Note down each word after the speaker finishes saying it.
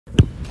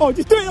Oh,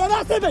 just do it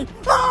like that, Timmy!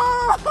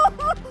 Ah!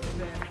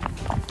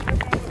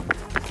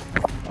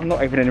 I'm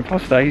not even an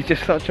imposter, he's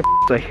just such a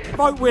pussy.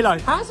 Vote Willow.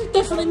 How's it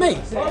definitely me?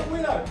 Vote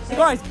Willow.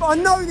 Guys, but I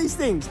know these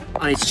things.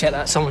 I need to check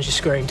that. Someone just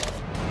screamed.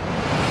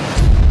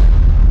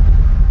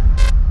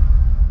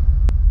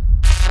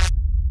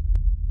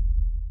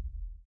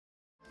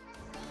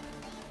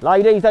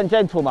 Ladies and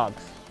gentlemen,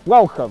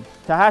 welcome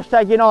to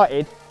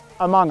 #United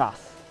Among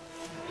Us.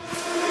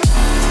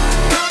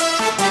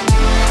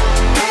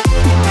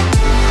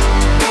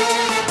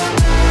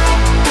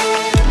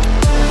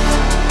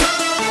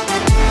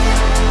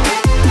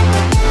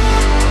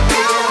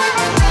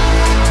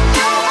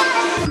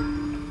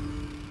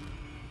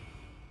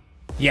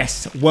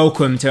 Yes,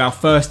 welcome to our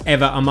first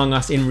ever Among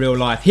Us in real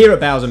life here at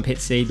Bowes and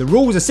Pitsy. The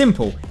rules are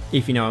simple.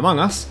 If you know Among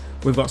Us,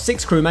 we've got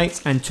 6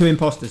 crewmates and 2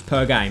 imposters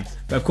per game.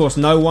 But of course,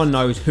 no one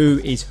knows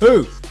who is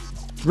who.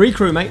 3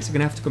 crewmates are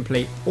going to have to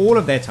complete all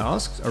of their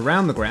tasks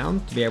around the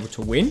ground to be able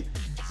to win.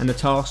 And the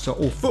tasks are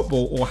all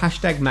football or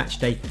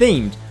 #matchday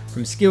themed,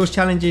 from skills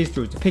challenges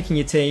through to picking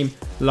your team,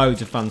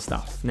 loads of fun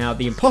stuff. Now,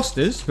 the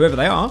imposters, whoever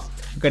they are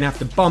going to have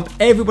to bump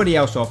everybody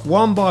else off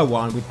one by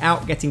one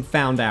without getting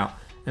found out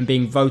and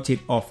being voted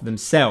off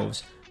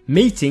themselves.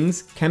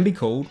 Meetings can be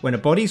called when a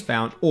body is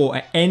found or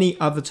at any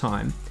other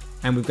time,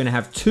 and we're going to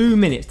have 2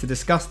 minutes to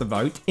discuss the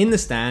vote in the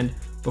stand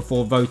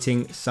before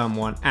voting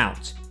someone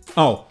out.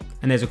 Oh,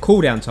 and there's a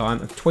cooldown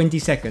time of 20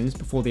 seconds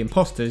before the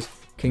imposters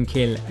can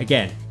kill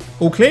again.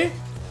 All clear?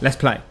 Let's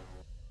play.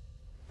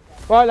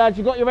 Right lads,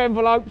 you've got your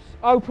envelopes,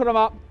 open them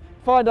up,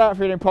 find out if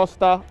you're an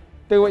imposter,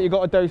 do what you've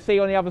got to do, see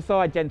you on the other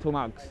side, gentle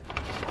mugs.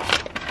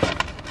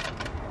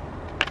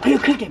 Are you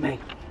kidding me?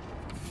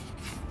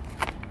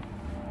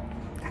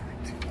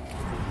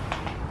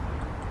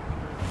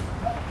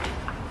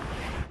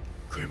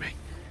 Crewmate.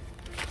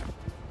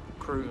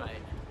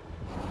 Crewmate.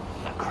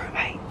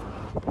 Crewmate.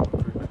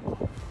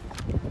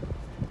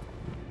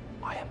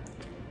 I am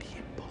the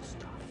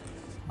imposter.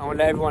 I want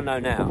to let everyone know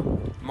now,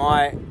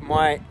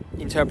 my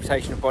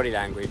interpretation of body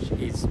language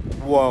is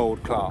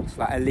world class,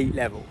 like elite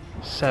level.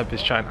 Seb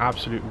is chatting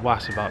absolute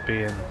wass about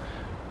being a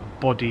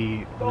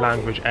body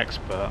language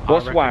expert.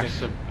 What's I reckon wass?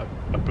 It's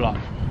a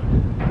bluff.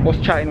 What's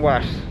chatting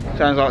wass?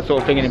 Sounds like the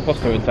sort of thing an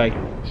imposter would say.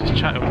 It's just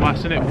chatting wass,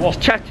 isn't it?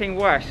 What? Chatting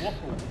wass.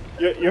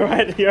 You're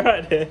right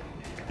there.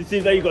 It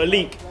seems like you got a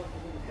leak.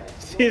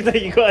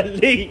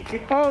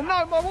 Oh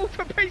no, my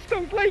water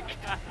pistol's leaked!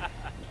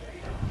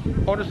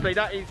 Honestly,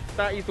 that is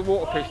the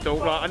water pistol.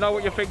 Like, I know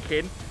what you're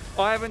thinking.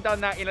 I haven't done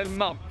that in a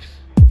month.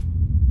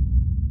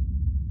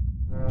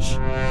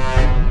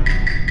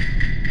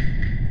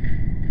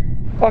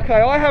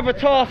 Okay, I have a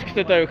task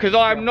to do because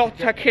I am not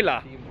a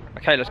killer.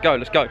 Okay, let's go.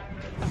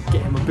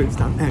 Getting my boots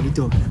down early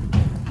door.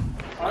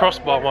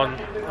 Crossbar one,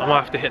 I might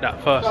have to hit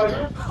that first.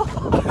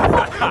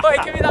 Wait,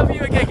 give me that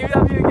view again.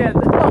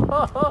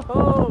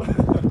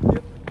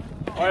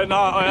 I don't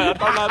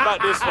know about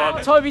this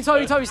one. Toby,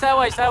 stay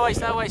away.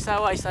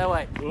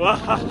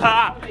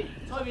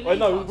 I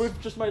know,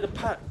 we've just made a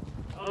pact.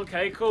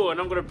 Okay, cool, and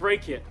I'm gonna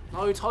break it.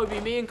 No,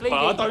 Toby, me and Gleedy.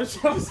 But I don't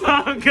trust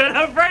I'm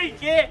gonna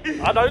break it!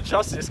 I don't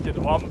trust this kid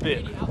one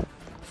bit.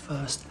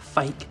 First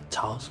fake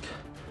task.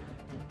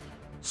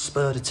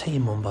 Spur the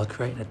team on by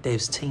creating a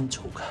devs team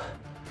talk.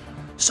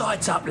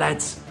 Sides up,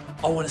 lads.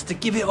 I want us to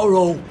give it our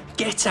all.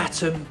 Get at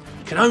them.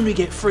 Can only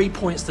get 3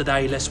 points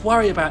today. Let's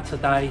worry about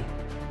today.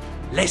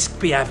 Let's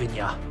be having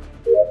ya.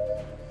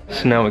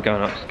 So now we're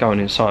going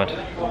inside.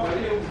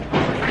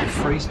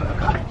 Freeze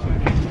burger.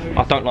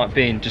 I don't like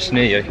being just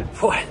near you.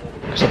 Boy.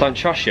 Because I don't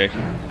trust you.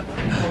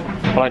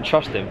 I don't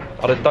trust him.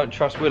 I don't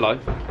trust Willow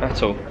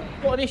at all.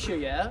 Got an issue,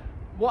 yeah?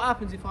 What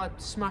happens if I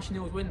smash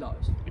Neil's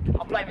windows?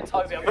 I'm blaming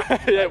Toby.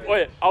 Yeah,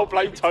 wait, I'll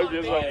blame Toby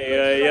as well.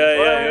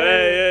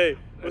 Yeah.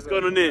 What's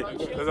going on here?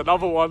 There's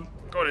another one.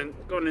 Go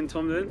on in,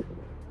 Tom, then.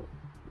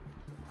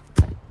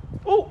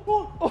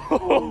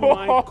 Oh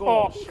my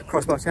gosh.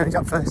 Crossbar challenge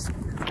up first.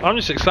 I'm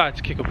just excited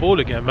to kick a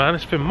ball again, man.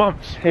 It's been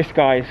months. This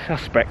guy is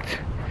suspect.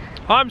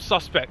 I'm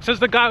suspect, says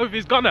the guy with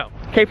his gun out.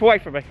 Keep away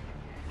from me.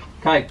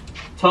 Okay,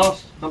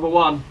 task number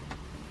 1,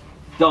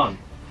 done.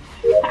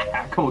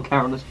 Come on,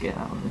 Karen, let's get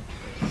out of here.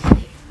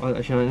 Well,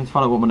 actually, I need to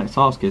find out what my next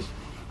task is.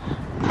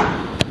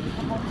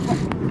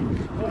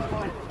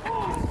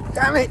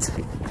 Damn it!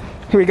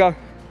 Here we go.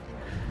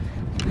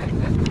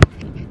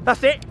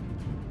 That's it.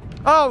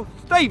 Oh,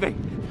 Stevie.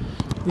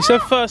 You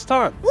said first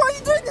time. Why are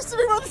you doing this to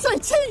me? We're on the same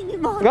team, you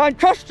man! I don't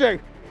trust you.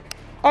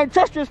 I don't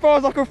trust you as far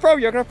as I can throw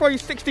you. I'm going to throw you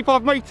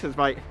 65 metres,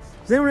 mate.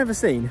 Has anyone ever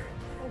seen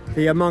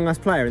the Among Us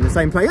player in the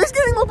same place? He's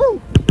getting my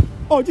ball!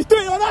 Oh, just do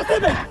it like that,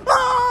 Timmy!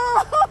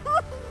 Oh!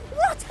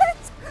 What it?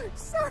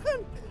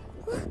 Son!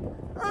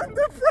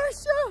 Under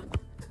pressure!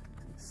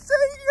 See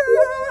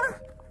ya!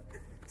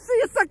 See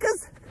ya,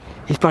 suckers!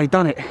 He's bloody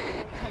done it.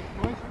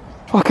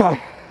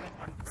 Okay.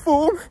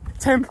 Form,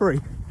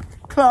 temporary.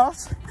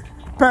 Class,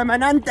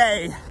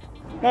 permanente.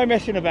 No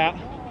messing about.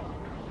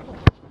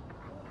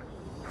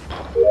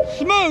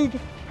 Smooth.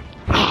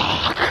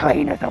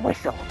 Clean as a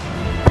whistle.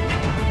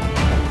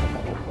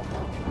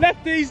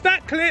 Lefties,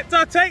 that clipped,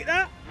 I'll take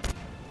that.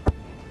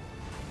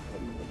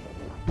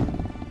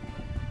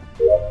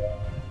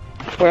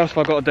 What else have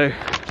I got to do?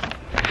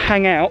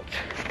 Hang out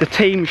the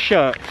team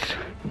shirts.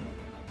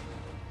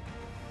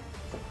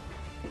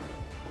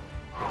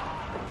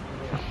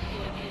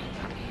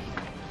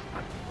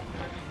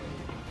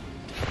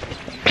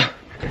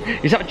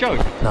 Is that a joke?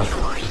 No.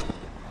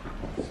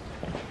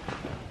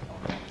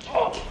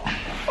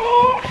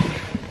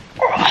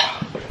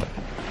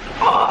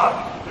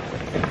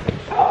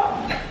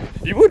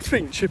 You would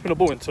think chipping a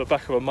ball into the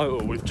back of a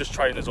motor with just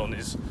trainers on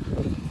is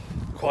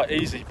quite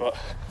easy, but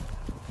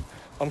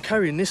I'm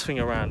carrying this thing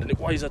around and it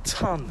weighs a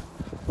ton.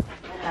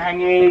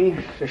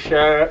 Hanging the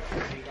shirts,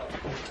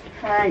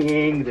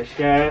 hanging the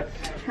shirts,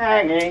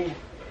 hanging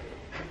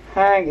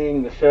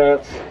the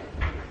shirts.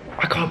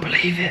 I can't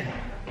believe it.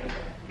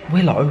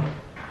 Willow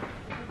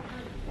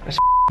has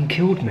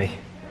killed me.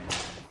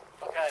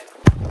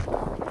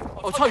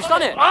 Oh, Toad's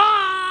done it!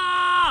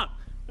 Ah!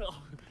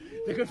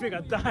 They're gonna think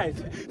I died.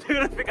 They're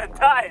gonna think I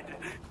died.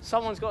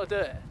 Someone's got to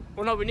do it.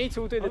 Well, no, we need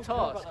to all do the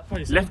task.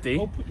 Lefty.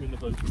 I'll put you in the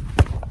boat.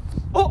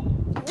 Oh!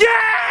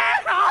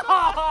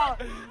 Yeah!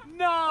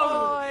 No!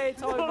 Oh,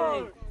 Toby.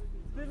 No!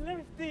 The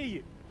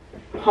lefty.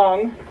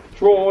 Hung,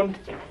 drawn,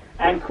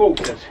 and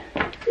quartered.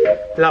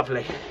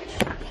 Lovely.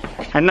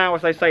 And now,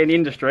 as they say in the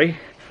industry,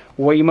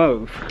 we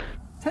move.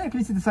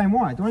 Technically, it's the same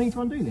wire. Do I need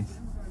to undo this?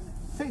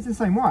 Say it's the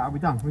same wire. We're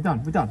done. We're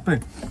done. We're done. Boom.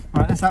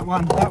 Right, that's that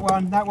one. That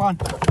one. That one.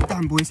 We're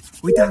done, boys.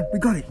 We're done. We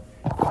got it.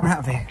 We're out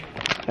of here.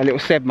 A little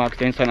Seb mug's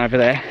doing something over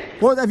there.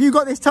 What have you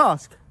got this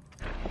task?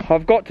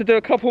 I've got to do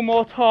a couple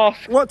more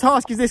tasks. What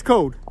task is this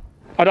called?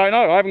 I don't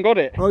know. I haven't got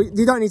it. Well,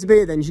 you don't need to be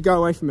here then. You should go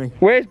away from me.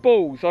 Where's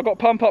balls? I've got to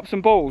pump up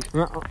some balls.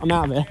 I'm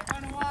out of here.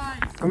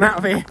 I'm out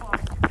of here.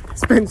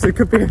 Spencer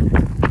could be a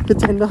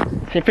contender.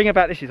 The thing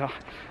about this is I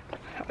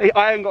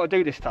haven't got to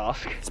do this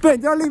task.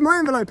 Spencer, did I leave my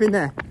envelope in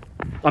there?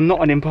 I'm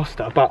not an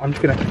imposter, but I'm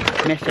just going to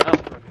mess it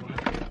up for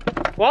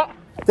everyone. What?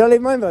 Did I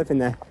leave my envelope in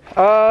there?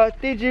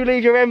 Did you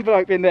leave your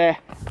envelope in there?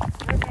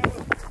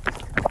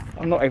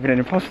 I'm not even an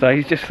imposter,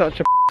 he's just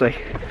such a pussy.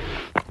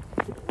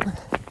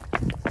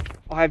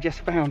 I have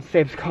just found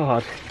Seb's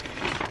card.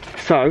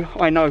 So,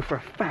 I know for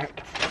a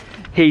fact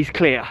he's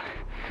clear.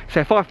 So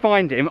if I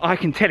find him, I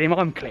can tell him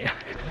I'm clear.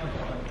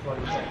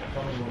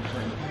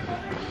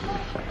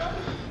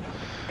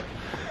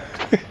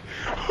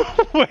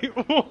 Wait,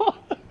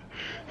 what?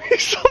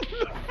 He's on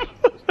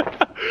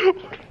the...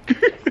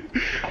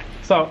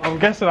 So I'm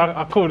guessing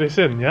I call this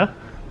in, yeah?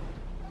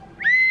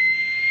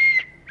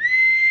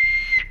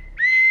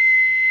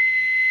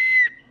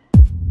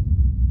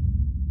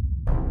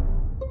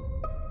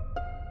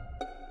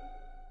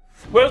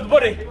 Where's the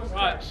body?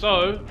 Right,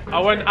 so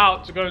I went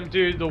out to go and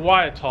do the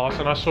wire task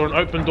and I saw an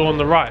open door on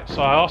the right.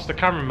 So I asked the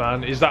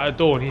cameraman, is that a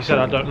door? And he said,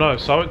 I don't know.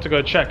 So I went to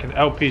go check and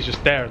LP's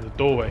just there in the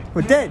doorway.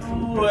 We're dead.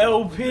 Oh,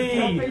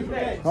 LP.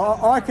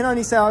 I can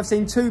only say I've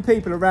seen two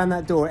people around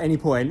that door at any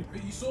point.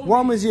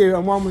 One was you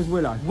and one was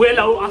Willow.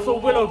 Willow, I saw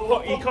Willow,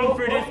 he come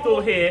through this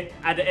door here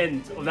at the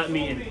end of that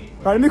meeting.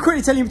 Right, let me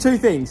quickly tell you two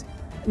things.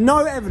 No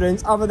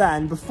evidence other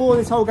than before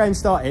this whole game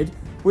started,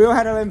 we all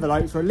had our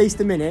envelopes for at least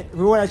a minute.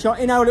 We all had a chance,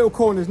 in our little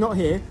corners, not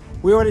here,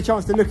 we all had a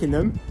chance to look in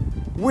them.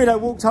 Willow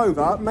walked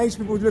over, made sure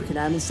people were looking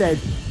at him and said,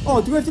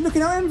 oh, do we have to look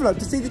in our envelope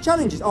to see the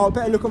challenges? Oh, I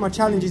better look at my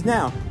challenges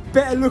now.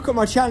 Better look at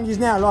my challenges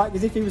now, like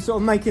as if he was sort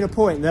of making a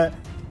point that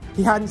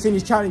he hadn't seen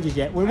his challenges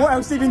yet. Well, what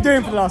else has he been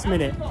doing for the last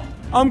minute?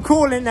 I'm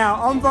calling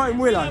now, I'm voting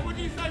Willow.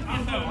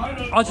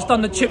 I just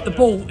done the chip the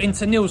ball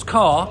into Neil's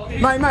car.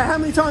 Mate, how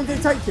many times did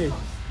it take you?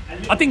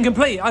 I didn't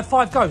complete it, I had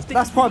 5 goes.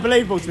 That's quite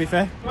believable, to be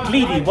fair.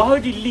 Gleedy, why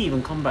would you leave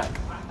and come back?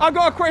 I've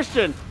got a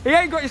question. He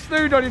ain't got his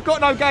snood on, he's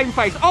got no game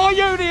face. Are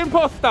you the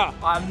imposter?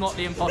 I'm not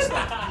the imposter.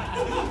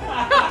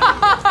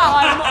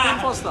 I'm not the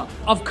imposter.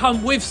 I've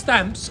come with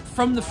stamps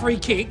from the free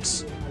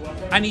kicks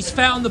and he's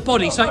found the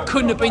body, so it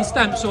couldn't have been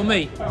stamps or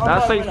me.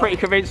 That seems pretty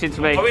convincing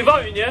to me. Are we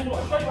voting, yeah?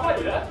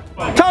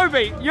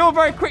 Toby, you're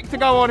very quick to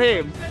go on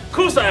him. Of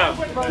course I am.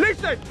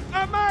 Listen,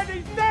 a man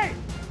is dead.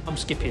 I'm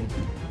skipping.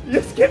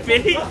 You're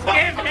skipping, he's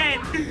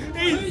skipping!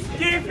 He's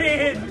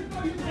skipping!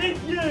 It's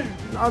you!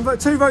 I've got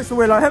 2 votes for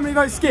Willow. How many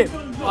votes Skip?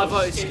 I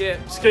voted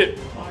skip. Skip.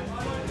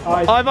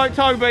 I vote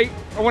Toby.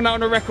 I want that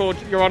on the record,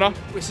 Your Honour.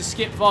 It's a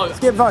skip vote.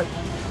 Skip vote.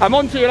 I'm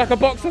onto you like a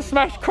box of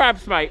smashed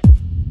crabs, mate.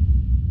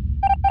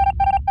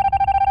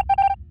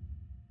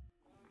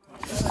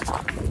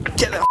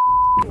 Get that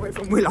away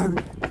from Willow.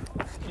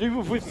 You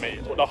were with me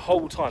the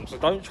whole time, so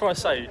don't try to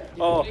say,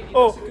 I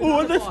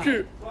left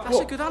you. That's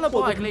a good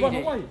alibi,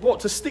 Gleedy. What,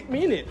 to stick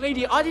me in it?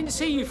 Gleedy, I didn't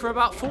see you for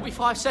about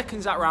 45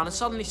 seconds that round and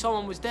suddenly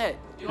someone was dead.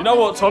 You know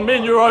what, Tom, me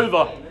and you're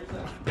over.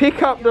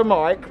 Pick up the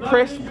mic,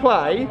 press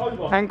play,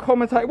 and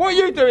commentate. What are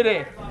you doing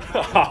here?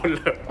 Oh,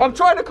 look. I'm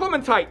trying to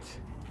commentate.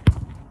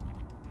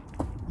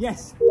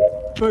 Yes.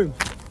 Boom.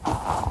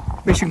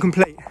 Mission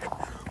complete.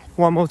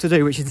 One more to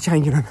do, which is the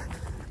changing room.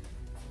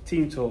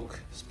 Team talk.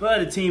 Spur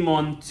the team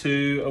on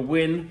to a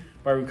win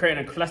by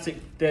recreating a classic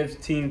devs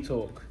team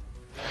talk.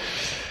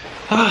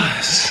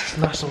 It's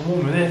nice and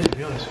warm in here, to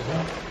be honest with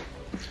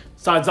you.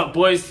 Sides up,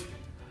 boys.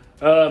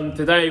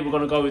 Today we're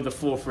going to go with the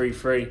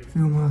 4-3-3.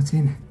 Phil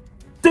Martin.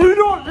 Do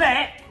not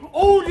let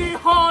all the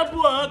hard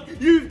work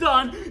you've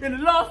done in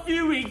the last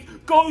few weeks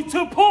go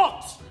to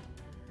pot.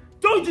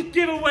 Don't just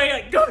give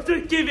away, don't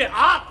just give it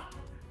up.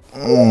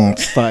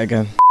 Start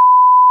again.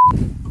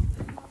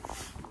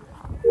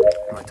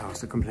 Right,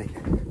 tasks are complete.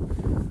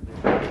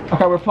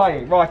 Okay, we're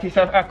playing. Right, it's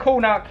a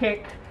corner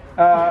kick.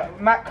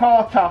 Matt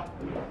Carter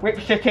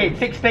whips it in.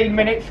 16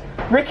 minutes.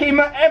 Ricky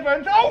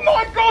Evans. Oh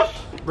my gosh!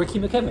 Ricky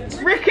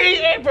McEvans? Ricky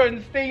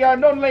Evans, the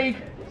non-league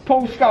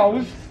Paul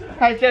Scholes,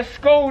 has just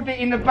scored it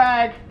in the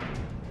bag.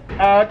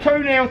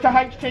 2-0 to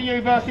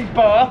HTU versus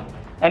Burr.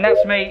 And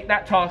that's me,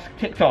 that task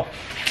ticked off.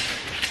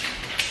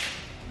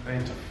 I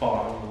need to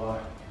fart, I'm gonna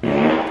lie.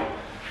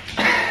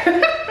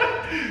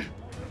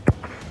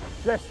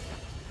 Yes.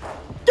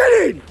 Get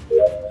in!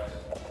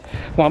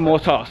 One more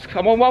task.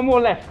 I'm on one more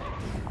left.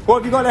 What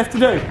have you got left to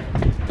do?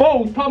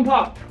 Balls, pump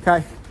up.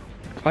 Okay.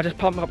 I just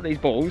pump up these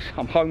balls.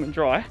 I'm home and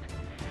dry.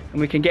 And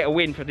we can get a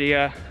win for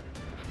the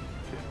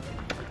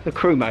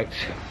crewmates.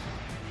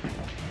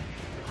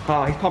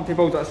 Ah, he's pumping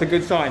balls, that's a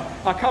good sign.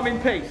 I come in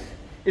peace.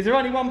 Is there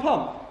only one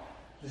pump?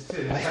 There's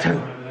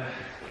two.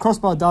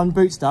 Crossbar done,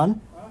 boots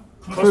done.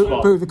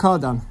 Boot of the car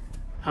done.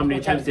 How many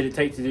attempts did it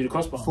take to do the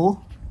crossbar? 4.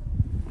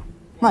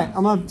 Mate,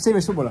 I'm a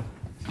serious footballer.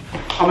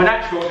 I'm an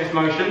actual at this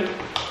motion.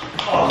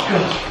 Oh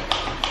god.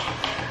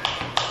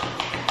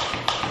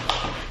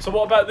 So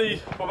what about the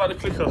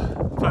clicker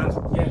fans?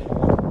 Yeah.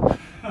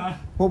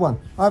 What one?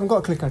 I haven't got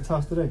a clicker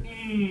task to do.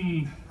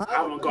 I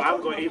haven't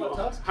got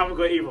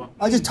either.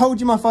 I just told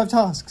you my 5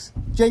 tasks.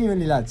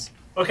 Genuinely, lads.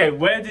 Okay,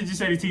 where did you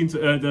say the team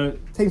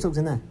Team talk's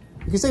in there.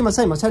 You can see my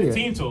team, I'll tell you.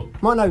 team talk?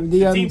 Might know,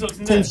 the team talk's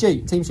in team there?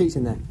 sheet. Team sheet's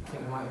in there. I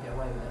think we might get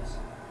away with this.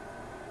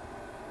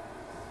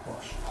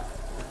 Watch.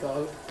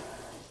 Go.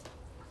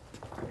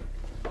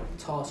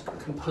 Task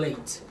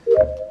complete.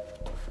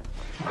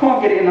 I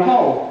can't get it in the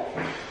hole.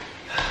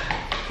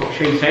 That's what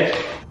she said.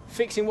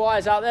 Fixing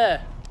wires out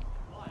there.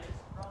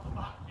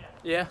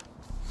 Yeah.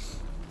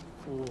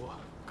 Ooh,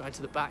 going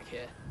to the back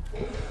here.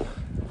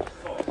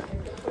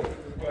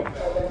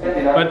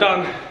 We're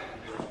done.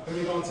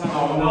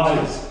 Oh,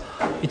 nice.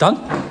 You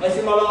done? This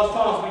is my last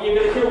task, but you're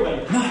gonna kill me.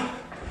 No.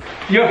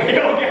 You're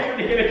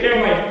definitely gonna kill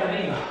me.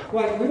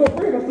 Right, we've got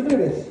 3 of us to do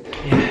this.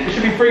 Yeah. There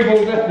should be 3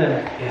 balls left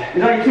there. Yeah.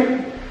 Is that you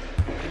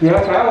 2? Yeah,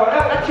 okay, well,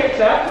 that checks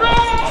out.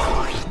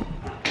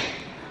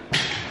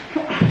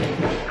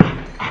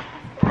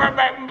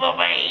 Remember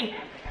me.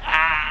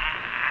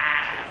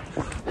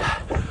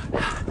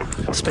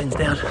 Spins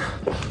down.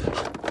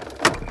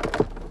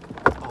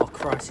 Oh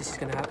Christ, this is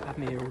going to have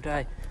me here all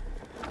day.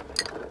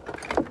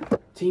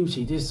 Team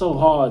sheet is so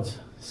hard.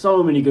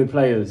 So many good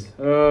players.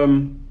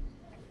 We'll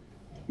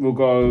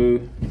go.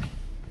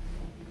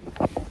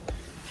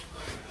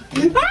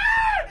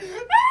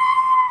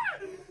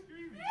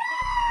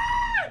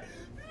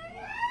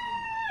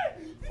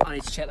 I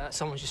need to check that.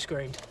 Someone just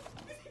screamed.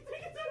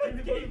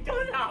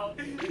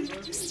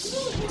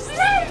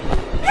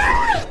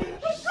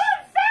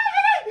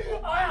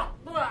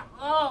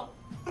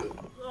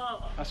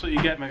 That's what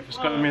you get, mate, for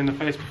scutting me in the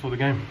face before the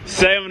game.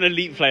 Say I'm an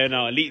elite player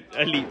now. Elite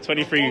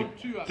 23.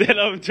 Then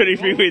I'm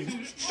 23 wins.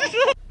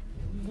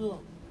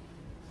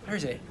 Where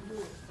is he?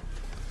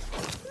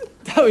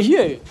 That was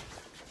you.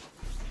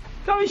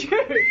 That was you.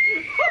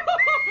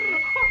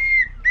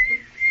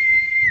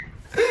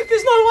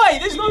 There's no way.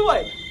 There's no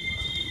way.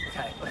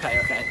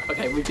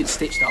 Okay. We've been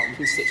stitched up. Okay,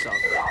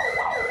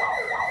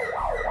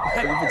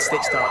 we've been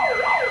stitched up.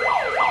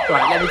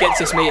 Right, let me get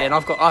to this meeting.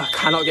 I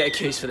cannot get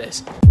accused for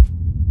this.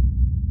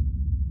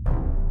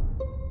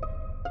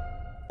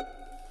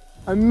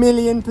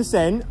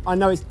 1,000,000%. I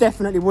know it's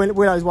definitely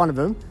Willow's one of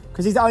them,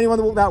 because he's the only one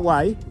that walked that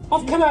way.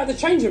 I've come out of the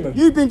changing room.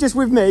 You've been just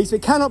with me, so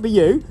it cannot be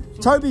you.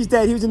 Toby's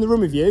dead, he was in the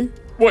room with you.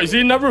 What, is he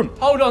in that room?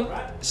 Hold on.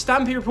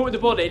 Stampy reported the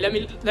body. Let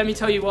me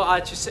tell you what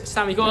I just said.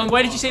 Stampy, go on.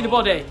 Where did you see the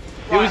body?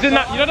 It was in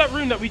that, you know that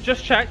room that we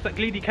just checked, that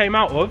Gleedy came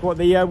out of? What,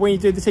 the when you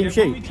did the team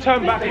When we sheet?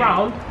 turned back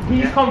round,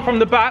 he's come from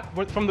the back,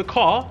 from the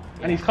car,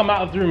 and he's come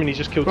out of the room and he's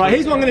just killed Right, him.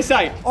 here's what I'm going to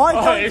say.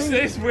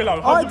 It's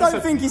Willow. 100%. I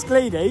don't think it's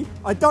Gleedy.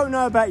 I don't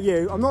know about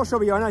you. I'm not sure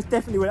about you. I know it's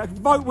definitely Willow.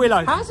 Vote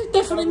Willow. How's it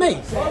definitely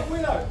me? Vote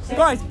Willow.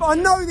 Guys, but I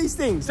know these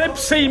things. Seb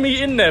see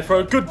me in there for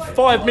a good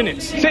 5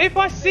 minutes. So if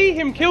I see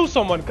him kill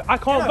someone, I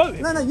can't vote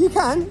him? No, you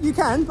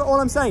can. But all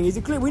I'm saying is,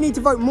 we need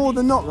to vote more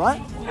than not,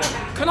 right?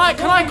 Can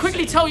I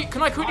quickly tell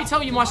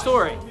you my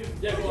story?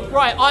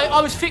 Right,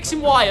 I was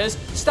fixing wires.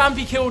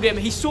 Stampy killed him.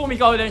 He saw me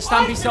go there and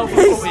Stampy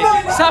self-reported.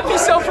 Stampy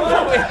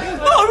self-reported.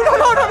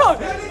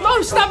 No,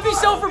 Stampy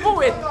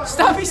self-reported.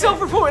 Stampy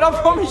self-reported,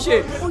 I promise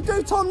you. We'll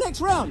do Tom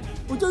next round.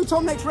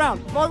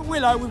 Vote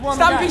Willow, we've won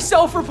Stampy the game.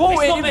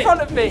 self-reported in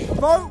front of me.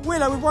 Vote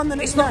Willow, we've won the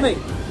next game. It's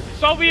not me.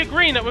 So are we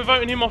agreeing that we're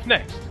voting him off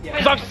next?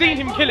 Because I've seen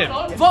him kill him.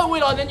 Vote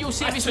Willow, then you'll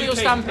see if it's me or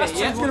Stampy, I'm yeah?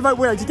 just going to vote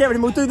Willow. Just get rid of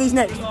him. We'll do these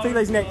next.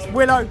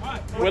 Willow.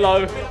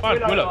 Fine,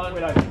 Willow.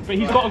 But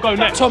he's got to go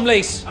next. Tom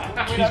Lees.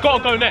 He's got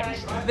to go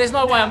next. There's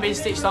no way I'm being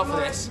stitched up for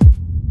this.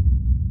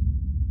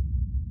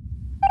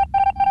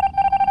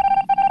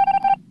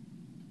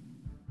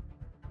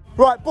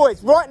 Right,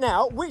 boys, right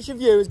now, which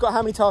of you has got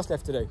how many tasks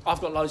left to do?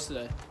 I've got loads to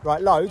do.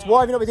 Right, loads.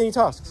 Why have you not been doing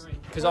your tasks?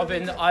 Because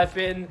I've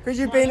been. Because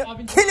you've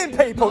been killing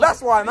people,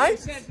 that's why, mate.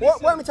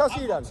 What many tasks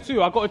have you done?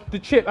 2, I got the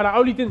chip and I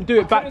only didn't do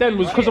it back then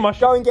was because of my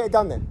Go and get it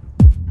done then.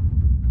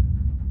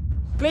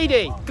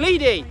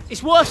 Gleedy,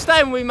 it's worth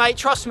staying with me, mate,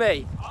 trust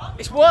me.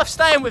 It's worth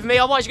staying with me,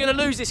 otherwise you're going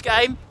to lose this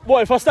game.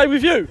 What, if I stay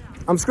with you?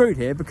 I'm screwed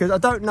here because I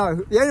don't know.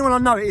 The only one I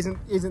know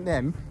isn't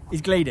them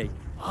is Gleedy.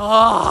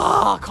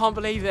 Ah, I can't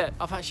believe it.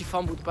 I've actually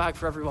fumbled the bag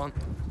for everyone.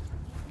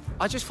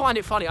 I just find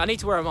it funny. I need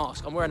to wear a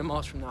mask. I'm wearing a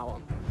mask from now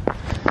on.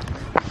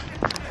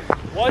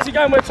 Why is he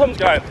going where Tom's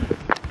going?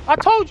 I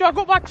told you I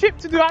got my chip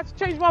to do. I had to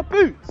change my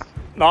boots.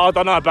 No, I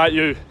don't know about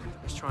you.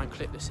 Let's try and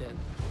clip this in.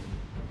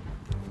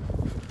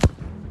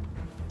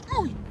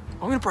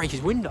 I'm going to break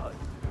his window.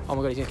 Oh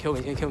my God, he's going to kill me.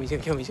 He's going to kill me. He's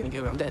going to kill me. He's going to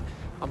kill me. I'm dead.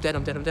 I'm dead.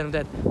 I'm dead. I'm dead. I'm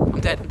dead. I'm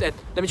dead. I'm dead.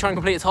 Let me try and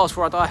complete the task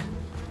before I die.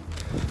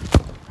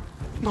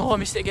 No, I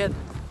missed it again.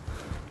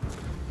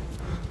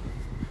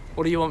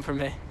 What do you want from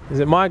me? Is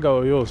it my go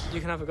or yours? You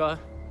can have a go.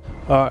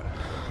 Alright.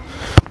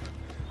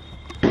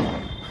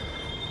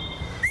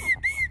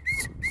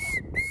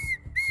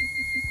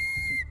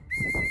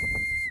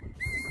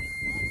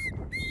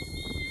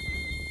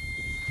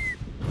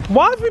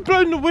 Why have we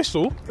blown the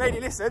whistle? Lady,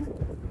 listen,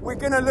 we're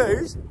going to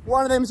lose.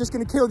 One of them is just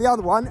going to kill the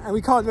other one and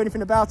we can't do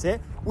anything about it.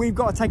 We've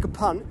got to take a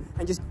punt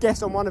and just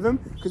guess on one of them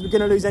because we're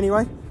going to lose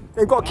anyway.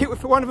 They've got to kill,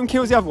 if one of them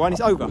kills the other one,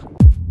 it's over.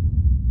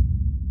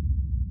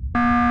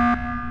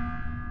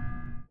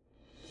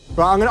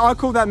 Right, I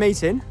called that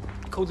meeting.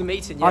 Called the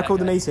meeting, yeah. I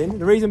called the meeting.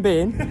 The reason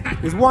being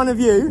is one of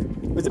you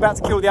was about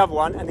to kill the other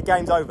one and the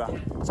game's over.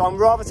 So I'd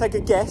rather take a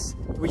guess.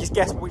 We just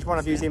guess which one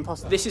of you is the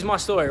imposter. This is my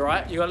story,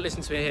 right? You got to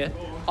listen to me here.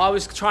 I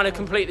was trying to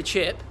complete the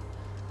chip,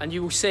 and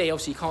you will see,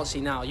 obviously you can't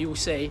see now, you will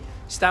see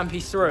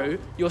Stampy threw.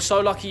 You're so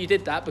lucky you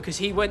did that because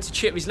he went to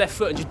chip his left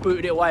foot and just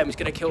booted it away and was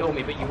going to kill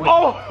me, but you wouldn't.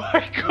 Oh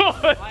my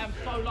God! I am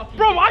so lucky.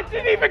 Bro, I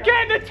didn't even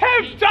get an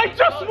attempt! I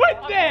just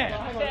went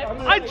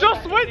there! I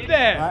just went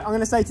there! Right, I'm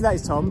going to say to that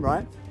is Tom,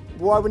 right?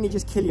 Why wouldn't he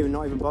just kill you and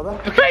not even bother?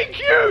 Thank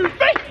you!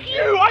 Thank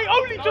you! I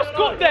only just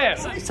got there!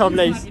 It's Tom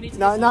Lees.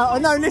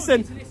 No,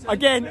 listen.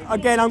 Again,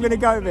 I'm going to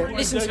go with it.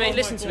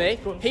 Listen to me.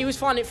 He was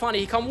finding it funny.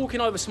 He come walking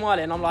over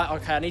smiling. I'm like,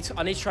 okay, I need to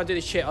try and do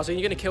this shit. I was like,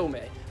 you're going to kill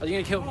me. Are you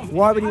going to kill me?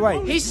 Why would he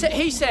wait? He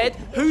said,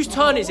 whose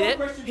turn is it?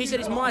 He said,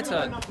 it's my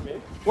turn.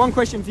 One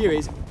question for you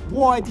is,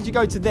 why did you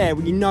go to there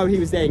when you know he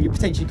was there and you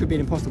potentially could be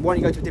an imposter? Why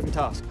don't you go to a different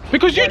task?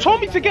 Because you told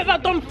me to get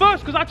that done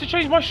first because I had to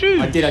change my shoes.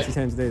 I did actually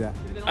tell him to do that.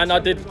 And I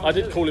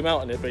did call him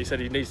out on it, but he said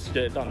he needs to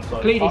get it done.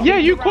 So. Yeah,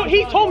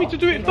 he told me to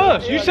do it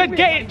first. You said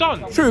get it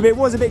done. True, but it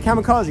was a bit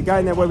kamikaze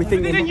going there where we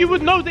think... Then you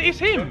would know that it's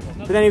him.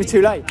 But then it was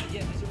too late.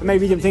 But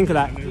maybe you didn't think of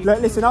that.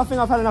 Look, listen, I think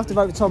I've had enough to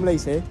vote for Tom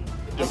Lees here.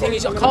 The thing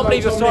is, I can't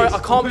believe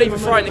you're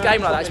throwing the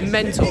game like that. It's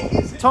mental.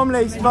 Tom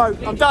Lees,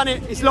 vote. I've done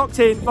it. It's locked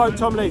in. Vote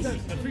Tom Lees.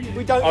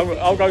 We don't...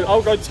 I'll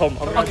go Tom.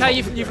 Okay,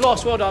 you've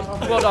lost. Well done.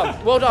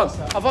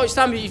 I vote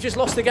Stampy. You've just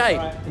lost the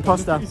game.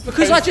 Imposter.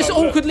 Because I just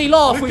awkwardly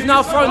laughed, we've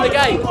now thrown the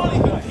game.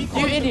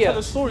 You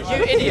idiots. You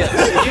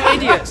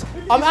idiots.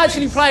 I'm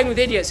actually playing with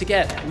idiots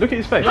again. Look at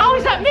his face. How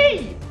is that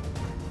me?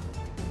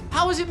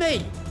 How is it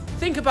me?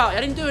 Think about it.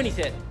 I didn't do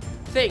anything.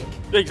 Think.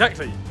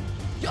 Exactly.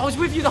 I was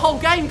with you the whole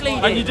game,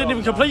 Gleedy. And you didn't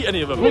even complete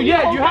any of them. Well,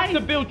 yeah, you have to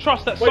build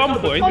trust at some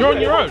point. You're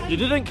on your own. You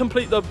didn't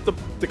complete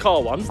the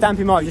car one.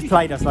 Stampy might have just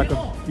played us like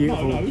a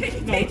beautiful...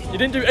 You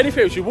didn't do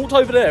anything else. You walked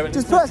over there. And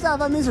Just put us out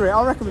of our misery.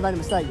 I reckon we made a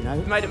mistake, you know.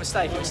 You've made a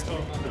mistake.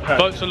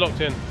 Votes are locked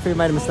in. I think we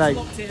made a mistake.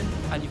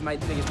 And you've made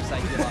the biggest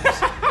mistake of your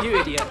lives. You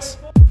idiots.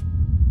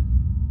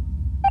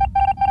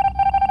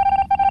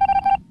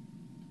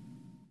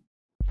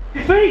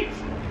 feet.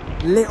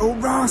 Little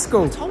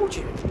rascal. I told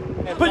you.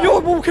 But you're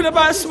walking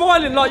about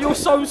smiling like you're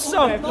so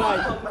sunk.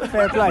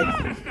 Fair play.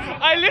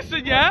 Hey,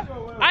 listen, yeah?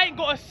 I ain't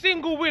got a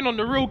single win on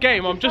the real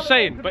game, I'm just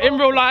saying. But in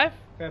real life,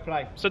 fair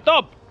play. It's a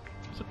dub.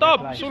 It's a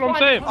dub, that's all I'm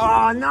saying.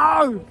 Oh,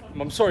 no!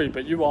 I'm sorry,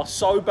 but you are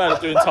so bad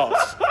at doing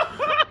tasks.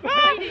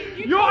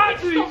 You're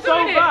actually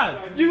so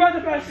bad. You had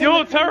the best.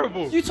 You're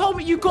terrible. You told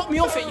me, you got me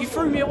off it, you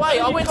threw me away.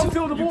 I went to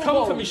fill the water. You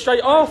come for me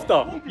straight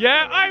after.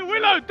 Yeah, hey,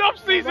 Willow, dub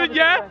season,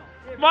 yeah?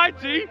 My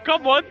G,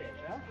 come on.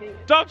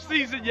 Dub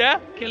season, yeah?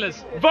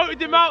 Killers. Voted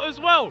him out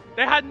as well.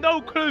 They had no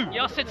clue.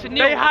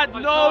 They had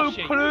no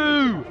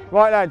clue.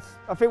 Right, lads,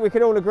 I think we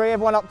can all agree,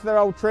 everyone up to their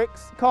old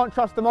tricks. Can't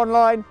trust them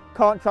online,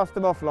 can't trust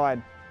them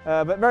offline.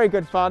 But very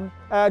good fun.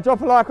 Drop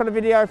a like on the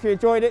video if you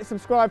enjoyed it,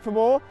 subscribe for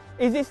more.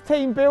 Is this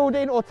team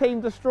building or team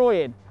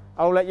destroying?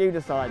 I'll let you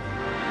decide.